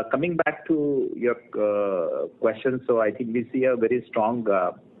 But coming back to your question, so I think we see a very strong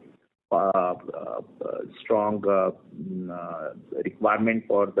requirement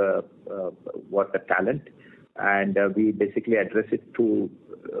for the talent, and we basically address it through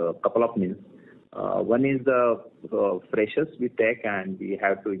a couple of means. One is the freshers we take, and we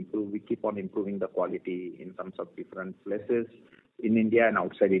have to improve. We keep on improving the quality in terms of different places in India and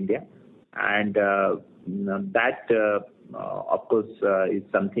outside India, and that of course is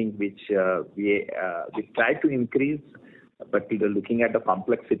something which we try to increase. But looking at the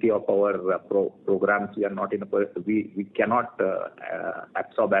complexity of our programs, we are not in a position. We cannot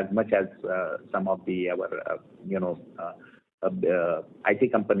absorb as much as some of our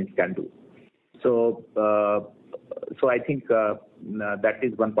IT companies can do. So I think that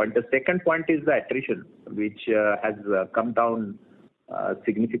is one point. The second point is the attrition, which has come down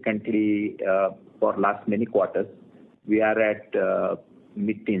significantly for last many quarters. We are at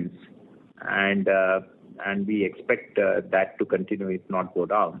mid-teens, and we expect that to continue, if not go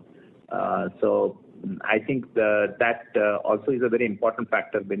down. So I think that also is a very important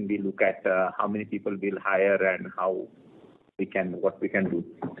factor when we look at how many people we'll hire and what we can do.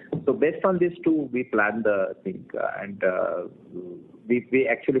 So based on these two, we plan the thing, and we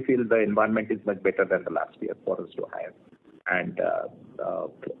actually feel the environment is much better than the last year for us to hire and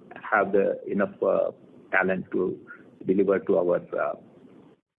have enough talent to deliver to our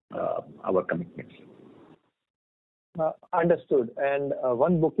commitments. Understood. And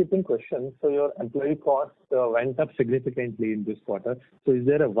one bookkeeping question. So your employee cost went up significantly in this quarter. So is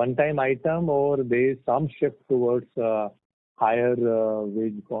there a one-time item or there is some shift towards higher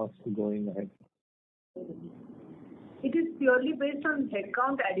wage costs going ahead? It is purely based on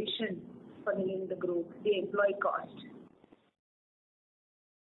headcount addition for the group, the employee cost.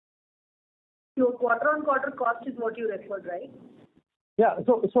 Your quarter-on-quarter cost is what you referred, right? Yeah.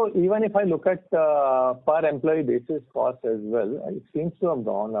 So even if I look at per employee basis cost as well, it seems to have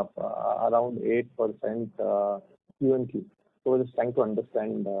gone up around 8% Q&Q. So just trying to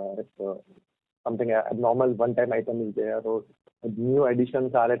understand if something abnormal one-time item is there or new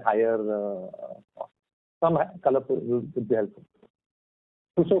additions are at higher cost. Some color would be helpful.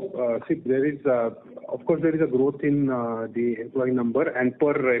 So, see, there is, of course, there is a growth in the employee number and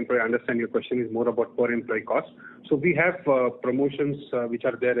per employee. I understand your question is more about per employee cost. So we have promotions which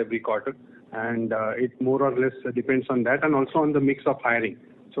are there every quarter, and it more or less depends on that and also on the mix of hiring.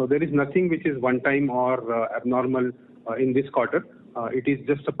 So there is nothing which is one time or abnormal in this quarter. It is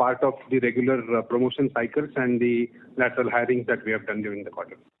just a part of the regular promotion cycles and the lateral hirings that we have done during the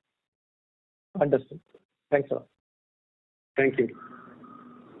quarter. Understood. Thanks a lot. Thank you.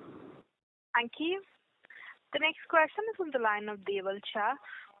 Thank you. The next question is on the line of Deval Shah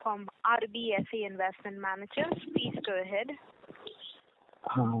from RBSA Investment Managers. Please go ahead.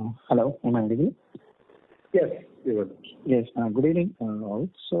 Hello, am I audible? Yes, Deval. Yes, good evening all.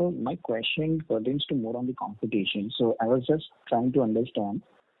 So my question pertains to more on the competition. So I was just trying to understand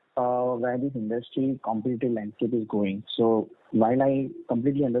where this industry competitive landscape is going. So while I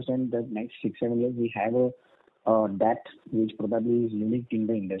completely understand that next 6-7 years we have a debt which probably is unique in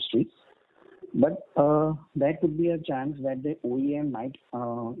the industry, but there could be a chance that the OEM might,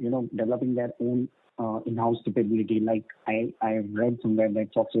 developing their own in-house capability. Like I read somewhere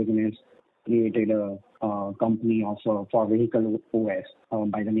that Volkswagen has created a company also for vehicle OS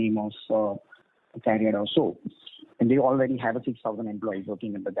by the name of Carrier or so, and they already have 6,000 employees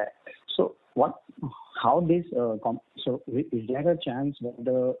working under that. So so is there a chance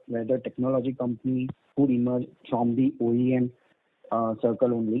where the technology company could emerge from the OEM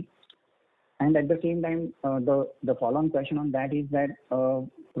circle only? And at the same time, the follow-on question on that is that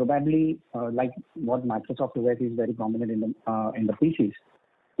probably like what Microsoft OS is very prominent in the PCs,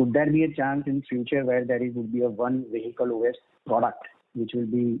 could there be a chance in future where there would be a one vehicle OS product which will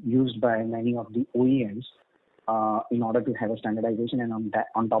be used by many of the OEMs in order to have a standardization, and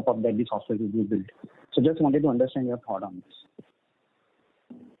on top of that the software will be built? So just wanted to understand your thought on this.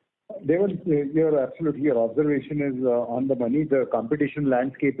 Your observation is on the money. The competition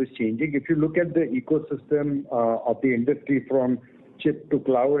landscape is changing. If you look at the ecosystem of the industry from chip to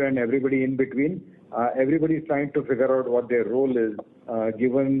cloud and everybody in between, everybody is trying to figure out what their role is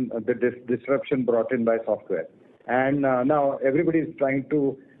given the disruption brought in by software. And now everybody is trying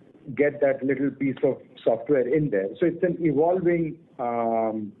to get that little piece of software in there. So it's an evolving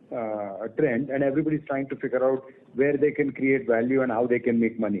trend, and everybody's trying to figure out where they can create value and how they can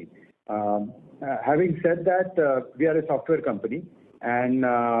make money. Having said that, we are a software company, and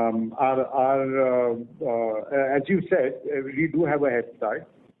as you said, we do have a head start.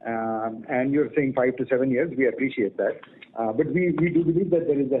 And you're saying 5 to 7 years. We appreciate that, but we do believe that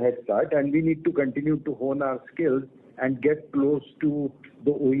there is a head start, and we need to continue to hone our skills and get close to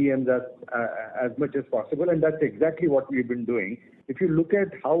the OEMs as much as possible, and that's exactly what we've been doing. If you look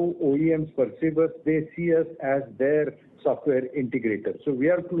at how OEMs perceive us, they see us as their software integrator. So we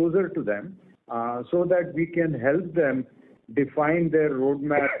are closer to them so that we can help them define their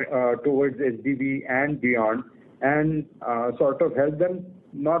roadmap towards SDV and beyond, and sort of help them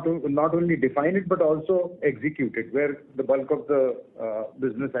not only define it but also execute it, where the bulk of the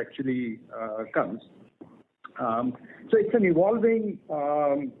business actually comes. So it's an evolving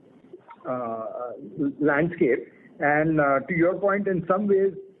landscape, and to your point, in some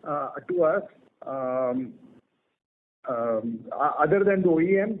ways, to us, other than the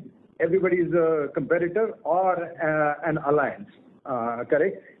OEM, everybody is a competitor or an alliance.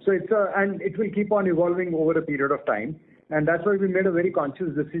 Correct? So and it will keep on evolving over a period of time, and that's why we made a very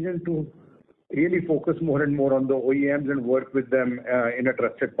conscious decision to really focus more and more on the OEMs and work with them in a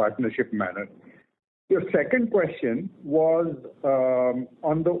trusted partnership manner. Your second question was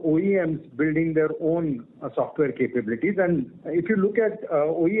on the OEMs building their own software capabilities. And if you look at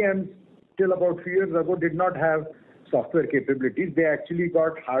OEMs, till about a few years ago, did not have software capabilities. They actually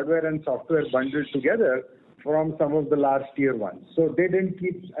got hardware and software bundled together from some of the large tier ones. So they didn't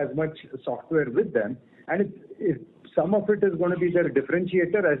keep as much software with them. And some of it is going to be their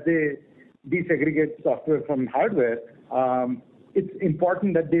differentiator as they desegregate software from hardware. It's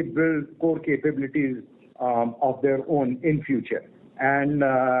important that they build core capabilities of their own in future. And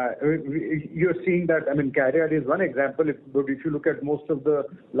you're seeing that, I mean, CARIAD is one example, but if you look at most of the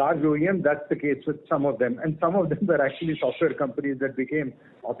large OEMs, that's the case with some of them. And some of them were actually software companies that became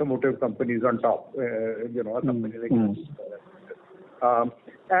automotive companies on top, a company like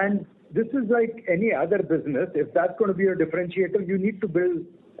and this is like any other business. If that's going to be a differentiator, you need to build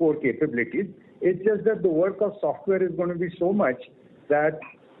core capabilities. It's just that the work of software is going to be so much that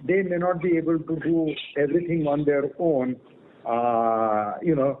they may not be able to do everything on their own,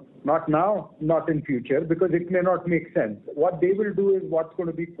 not now, not in future, because it may not make sense. What they will do is what's going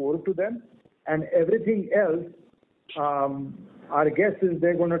to be core to them, and everything else, our guess is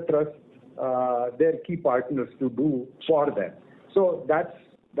they're going to trust their key partners to do for them. So that's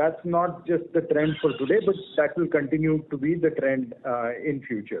not just the trend for today, but that will continue to be the trend in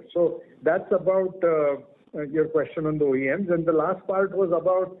future. So that's about your question on the OEMs. And the last part was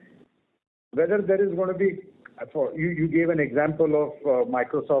about whether there is going to be, you gave an example of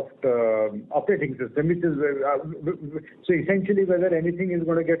Microsoft operating system, which is, so essentially whether anything is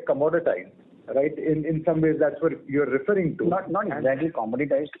going to get commoditized. Right, in some ways that's what you're referring to. Not exactly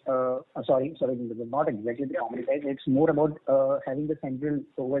commoditized. Sorry, not exactly commoditized. It's more about having the central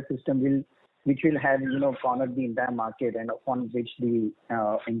OS system which will have cornered the entire market and upon which the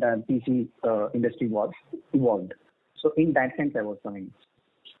entire PC industry was evolved. So in that sense, I was coming.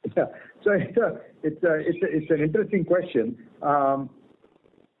 Yeah. So it's an interesting question. The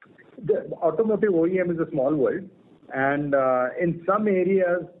automotive OEM is a small world, and in some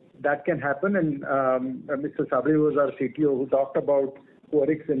areas that can happen, and Mr. Sabri was our CTO who talked about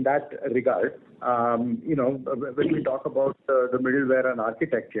Qorix in that regard. When we talk about the middleware and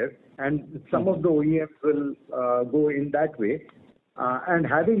architecture, and some of the OEMs will go in that way. And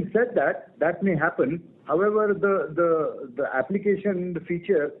having said that, that may happen. However, the application, the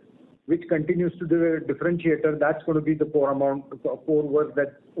feature, which continues to be a differentiator, that's going to be the core work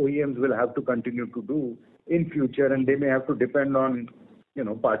that OEMs will have to continue to do in future, and they may have to depend on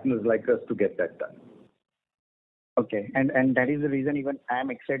partners like us to get that done. Okay, and that is the reason even I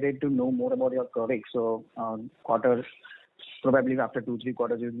am excited to know more about your Qorix. So quarters, probably after 2-3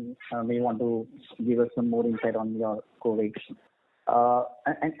 quarters, you may want to give us some more insight on your Qorix.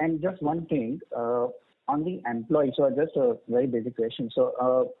 And just one thing on the employee. So just a very basic question.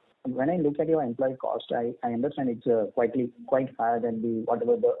 So when I look at your employee cost, I understand it's quite higher than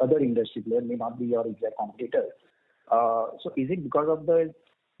whatever the other industry player may not be your exact competitor. So is it because of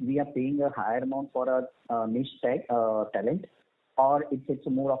we are paying a higher amount for a niche talent, or it's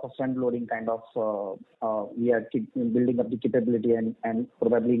more of a front loading kind of we are building up the capability and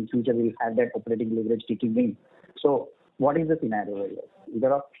probably in future we'll have that operating leverage kicking in. So what is the scenario here?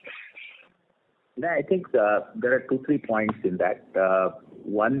 Either of? No, I think there are 2-3 points in that.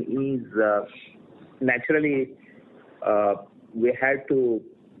 One is naturally we had to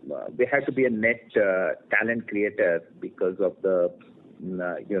be a net talent creator because of the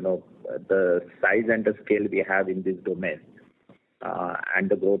the size and the scale we have in this domain and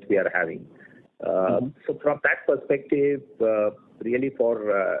the growth we are having. So from that perspective, really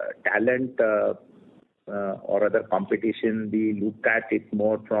for talent or other competition, we look at it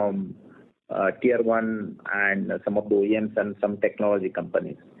more from tier 1 and some of the OEMs and some technology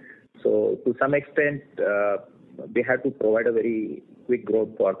companies. So to some extent, we have to provide a very quick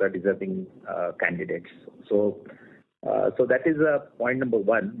growth for the deserving candidates. So that is point number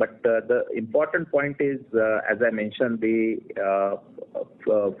 1. But the important point is, as I mentioned, the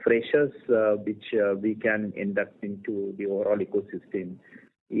freshers which we can induct into the overall ecosystem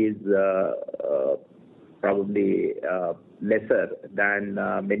is probably lesser than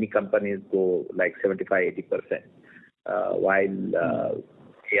many companies go like 75-80%, while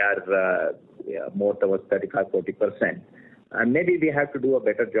we are more towards 35-40%. And maybe we have to do a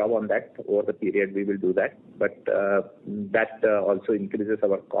better job on that over the period. We will do that, but that also increases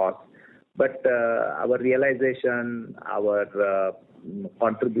our cost. But our realization, our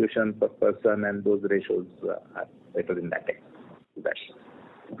contribution per person, and those ratios are better in that.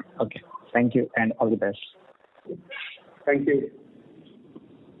 Okay, thank you, and all the best. Thank you.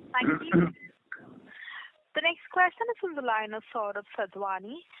 Thank you. The next question is from the line of Saurabh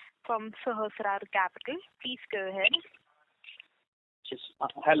Sadhwani from Sahasrar Capital. Please go ahead. Yes.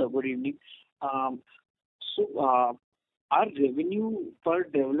 Hello, good evening. So our revenue per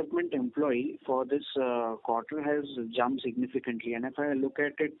development employee for this quarter has jumped significantly. And if I look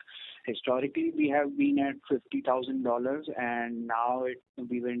at it, historically we have been at $50,000, and now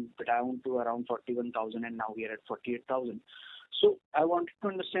we went down to around 41,000, and now we are at 48,000. So I wanted to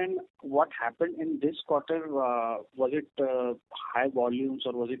understand what happened in this quarter. Was it high volumes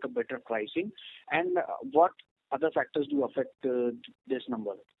or was it a better pricing? And what other factors do affect this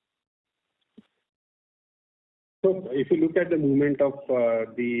number? So if you look at the movement of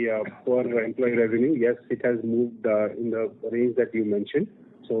the per employee revenue, yes, it has moved in the range that you mentioned.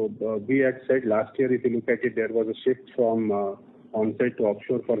 So we had said last year, if you look at it, there was a shift from on-site to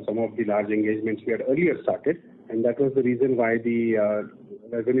offshore for some of the large engagements we had earlier started, and that was the reason why the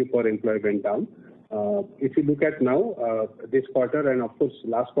revenue per employee went down. If you look at now, this quarter, and of course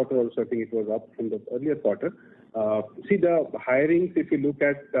last quarter also, I think it was up from the earlier quarter. See the hirings, if you look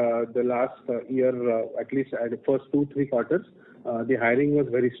at the last year, at least at the first 2-3 quarters, the hiring was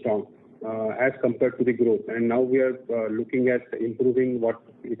very strong as compared to the growth. And now we are looking at improving what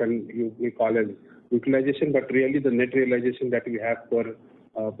we call as utilization, but really the net realization that we have per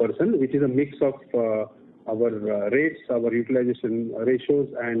person, which is a mix of our rates, our utilization ratios,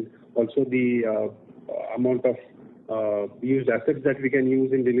 and also the amount of used assets that we can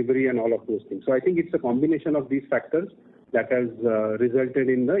use in delivery and all of those things. So I think it's a combination of these factors that has resulted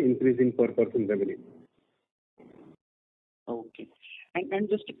in the increase in per person revenue. Okay. And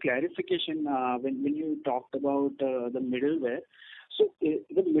just a clarification, when you talked about the middleware, so the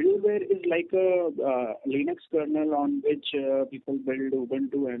middleware is like a Linux kernel on which people build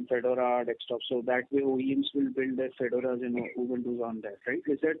Ubuntu and Fedora desktop, so that way OEMs will build their Fedoras and Ubuntus on that, right?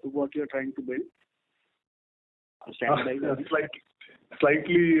 Is that what you're trying to build?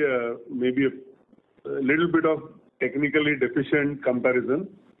 Slightly, maybe a little bit of technically deficient comparison.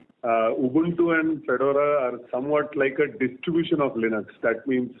 Ubuntu and Fedora are somewhat like a distribution of Linux. That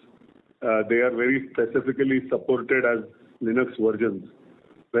means they are very specifically supported as Linux versions.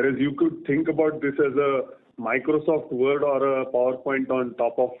 Whereas you could think about this as a Microsoft Word or a PowerPoint on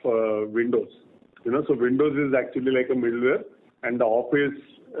top of Windows. So Windows is actually like a middleware, and the Office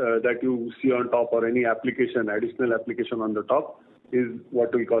that you see on top, or any application, additional application on the top, is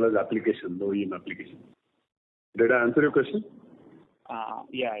what we call as application, the OEM application. Did I answer your question?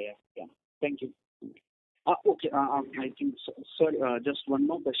 Yeah. Thank you. Okay. I think, sir, just one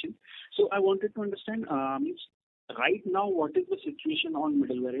more question. So I wanted to understand, right now, what is the situation on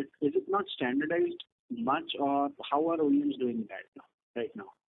middleware? Is it not standardized much, or how are OEMs doing that right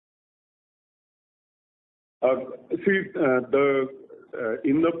now?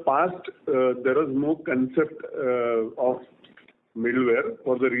 In the past, there was no concept of middleware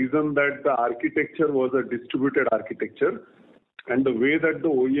for the reason that the architecture was a distributed architecture, and the way that the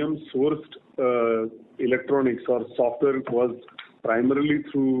OEM sourced electronics or software was primarily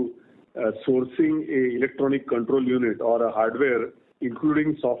through sourcing a electronic control unit or a hardware,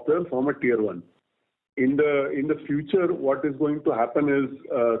 including software, from a tier 1. In the future, what is going to happen is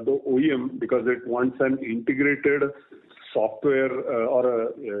the OEM, because it wants an integrated software or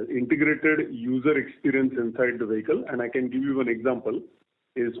a integrated user experience inside the vehicle, and I can give you an example.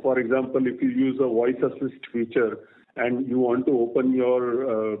 Is, for example, if you use a voice assist feature and you want to open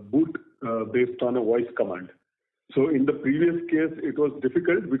your boot based on a voice command. So in the previous case, it was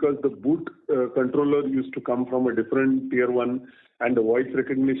difficult because the boot controller used to come from a different tier 1, and the voice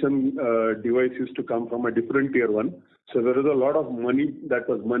recognition device used to come from a different tier 1. So there is a lot of money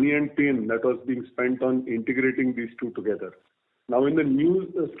and pain that was being spent on integrating these two together. Now in the new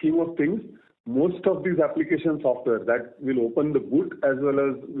scheme of things, most of these application software that will open the boot as well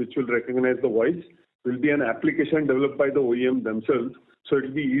as which will recognize the voice will be an application developed by the OEM themselves. So it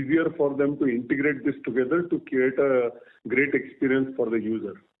will be easier for them to integrate this together to create a great experience for the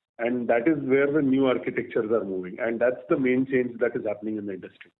user. And that is where the new architectures are moving. And that's the main change that is happening in the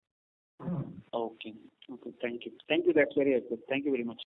industry. Okay. Thank you. That's very helpful. Thank you very much.